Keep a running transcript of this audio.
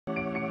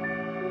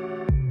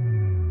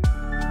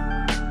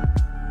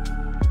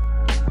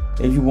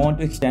If you want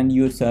to extend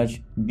your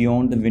search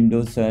beyond the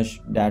Windows search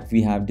that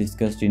we have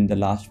discussed in the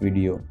last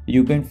video,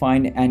 you can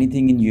find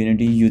anything in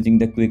Unity using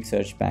the Quick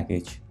Search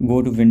package.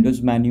 Go to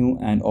Windows menu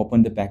and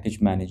open the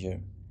Package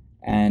Manager.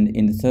 And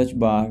in the search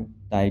bar,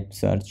 type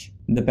search.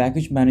 The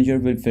Package Manager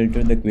will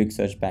filter the Quick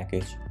Search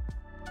package.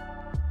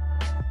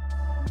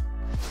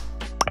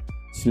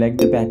 Select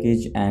the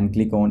package and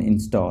click on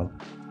Install.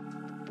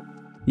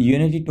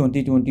 Unity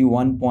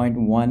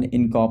 2021.1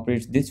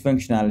 incorporates this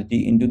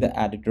functionality into the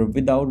editor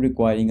without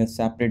requiring a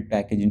separate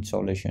package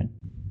installation.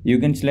 You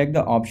can select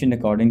the option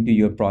according to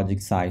your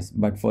project size,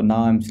 but for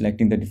now I'm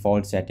selecting the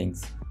default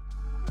settings.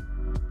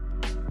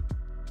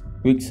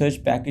 Quick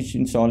Search package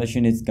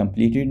installation is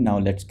completed. Now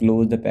let's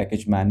close the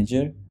Package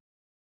Manager.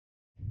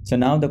 So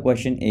now the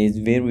question is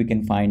where we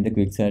can find the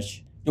Quick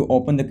Search. To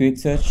open the Quick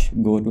Search,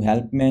 go to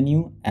Help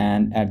menu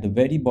and at the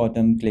very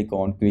bottom click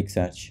on Quick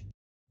Search.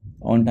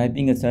 On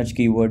typing a search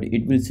keyword,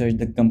 it will search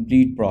the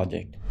complete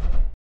project.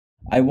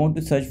 I want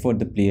to search for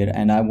the player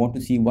and I want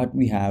to see what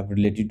we have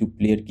related to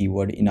player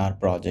keyword in our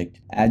project.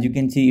 As you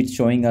can see, it's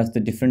showing us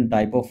the different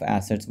type of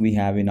assets we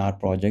have in our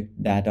project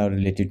that are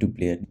related to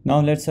player.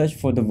 Now let's search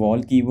for the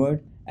wall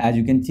keyword. As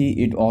you can see,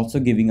 it also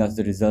giving us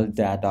the results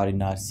that are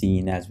in our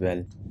scene as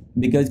well.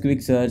 Because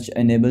Quick Search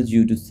enables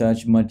you to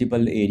search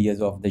multiple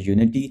areas of the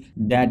Unity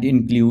that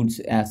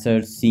includes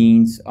assets,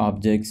 scenes,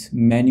 objects,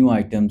 menu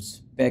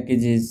items,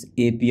 packages,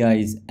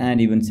 APIs, and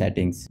even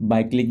settings.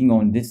 By clicking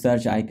on this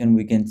search icon,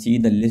 we can see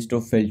the list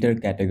of filter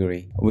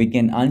category. We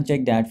can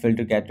uncheck that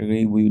filter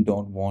category we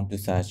don't want to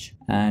search.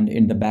 And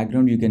in the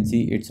background, you can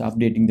see it's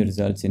updating the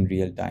results in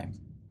real time.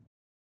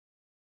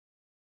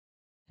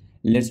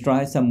 Let's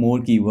try some more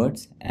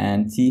keywords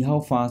and see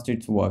how fast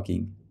it's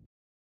working.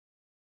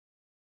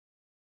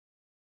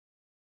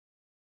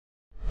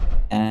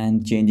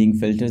 And changing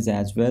filters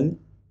as well.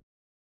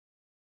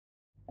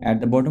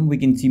 At the bottom we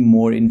can see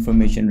more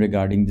information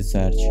regarding the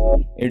search.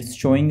 It's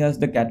showing us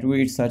the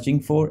category it's searching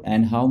for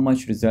and how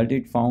much result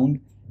it found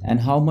and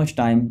how much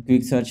time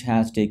Quick Search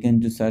has taken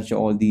to search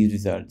all these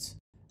results.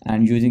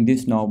 And using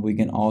this knob we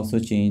can also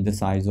change the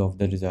size of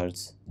the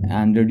results.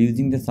 And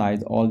reducing the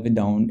size all the way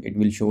down, it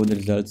will show the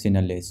results in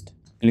a list.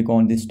 Click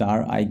on the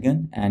star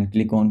icon and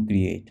click on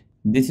Create.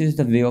 This is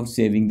the way of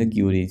saving the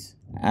queries.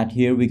 At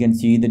here we can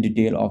see the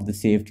detail of the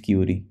saved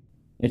query.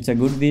 It's a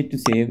good way to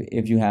save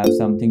if you have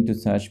something to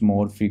search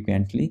more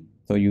frequently,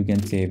 so you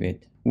can save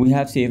it. We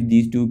have saved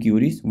these two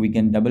queries. We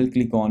can double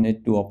click on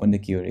it to open the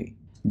query.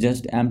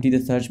 Just empty the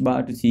search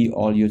bar to see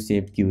all your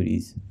saved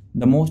queries.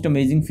 The most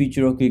amazing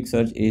feature of Quick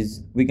Search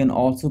is we can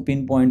also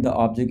pinpoint the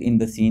object in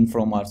the scene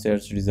from our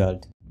search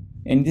result.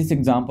 In this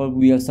example,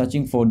 we are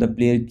searching for the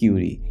player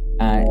query,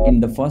 and in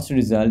the first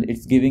result,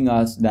 it's giving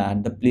us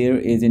that the player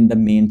is in the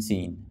main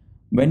scene.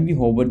 When we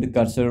hover the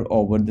cursor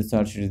over the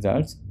search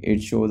results,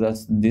 it shows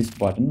us this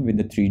button with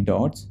the 3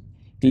 dots.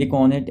 Click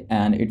on it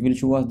and it will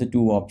show us the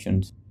 2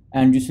 options.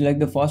 And you select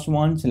the first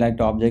one,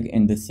 select object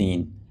in the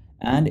scene,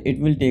 and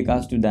it will take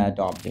us to that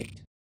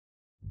object.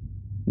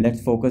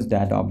 Let's focus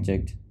that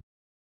object.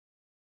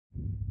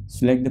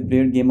 Select the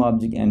player game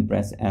object and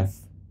press F.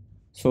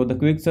 So the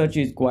Quick Search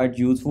is quite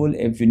useful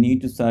if you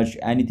need to search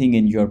anything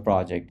in your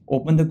project.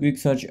 Open the Quick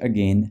Search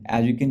again.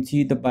 As you can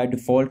see, the by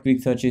default Quick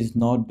Search is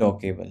not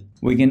dockable.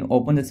 We can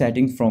open the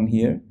settings from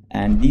here,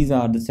 and these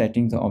are the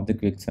settings of the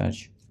Quick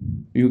Search.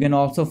 You can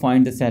also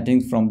find the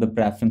settings from the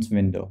preference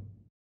window.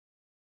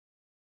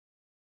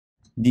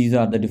 These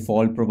are the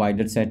default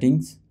provided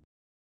settings.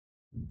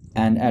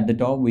 And at the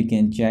top, we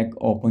can check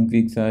Open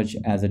Quick Search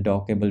as a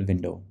dockable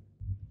window.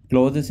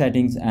 Close the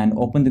settings and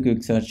open the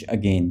Quick Search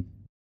again.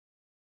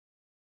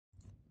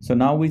 So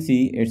now we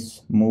see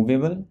it's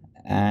movable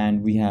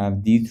and we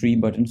have these 3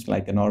 buttons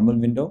like a normal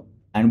window,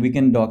 and we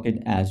can dock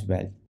it as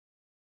well.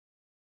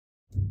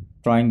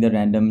 Trying the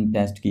random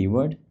test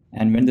keyword,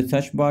 and when the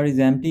search bar is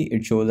empty,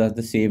 it shows us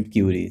the saved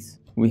queries.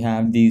 We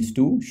have these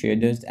 2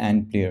 shaders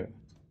and player.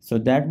 So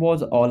that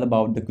was all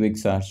about the Quick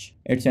Search.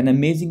 It's an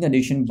amazing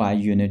addition by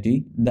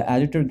Unity, the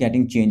editor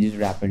getting changes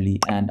rapidly,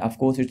 and of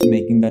course it's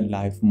making the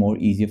life more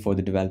easier for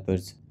the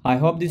developers. I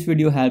hope this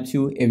video helps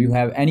you. If you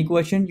have any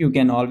question, you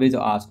can always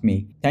ask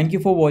me. Thank you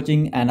for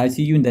watching and I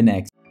see you in the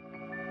next.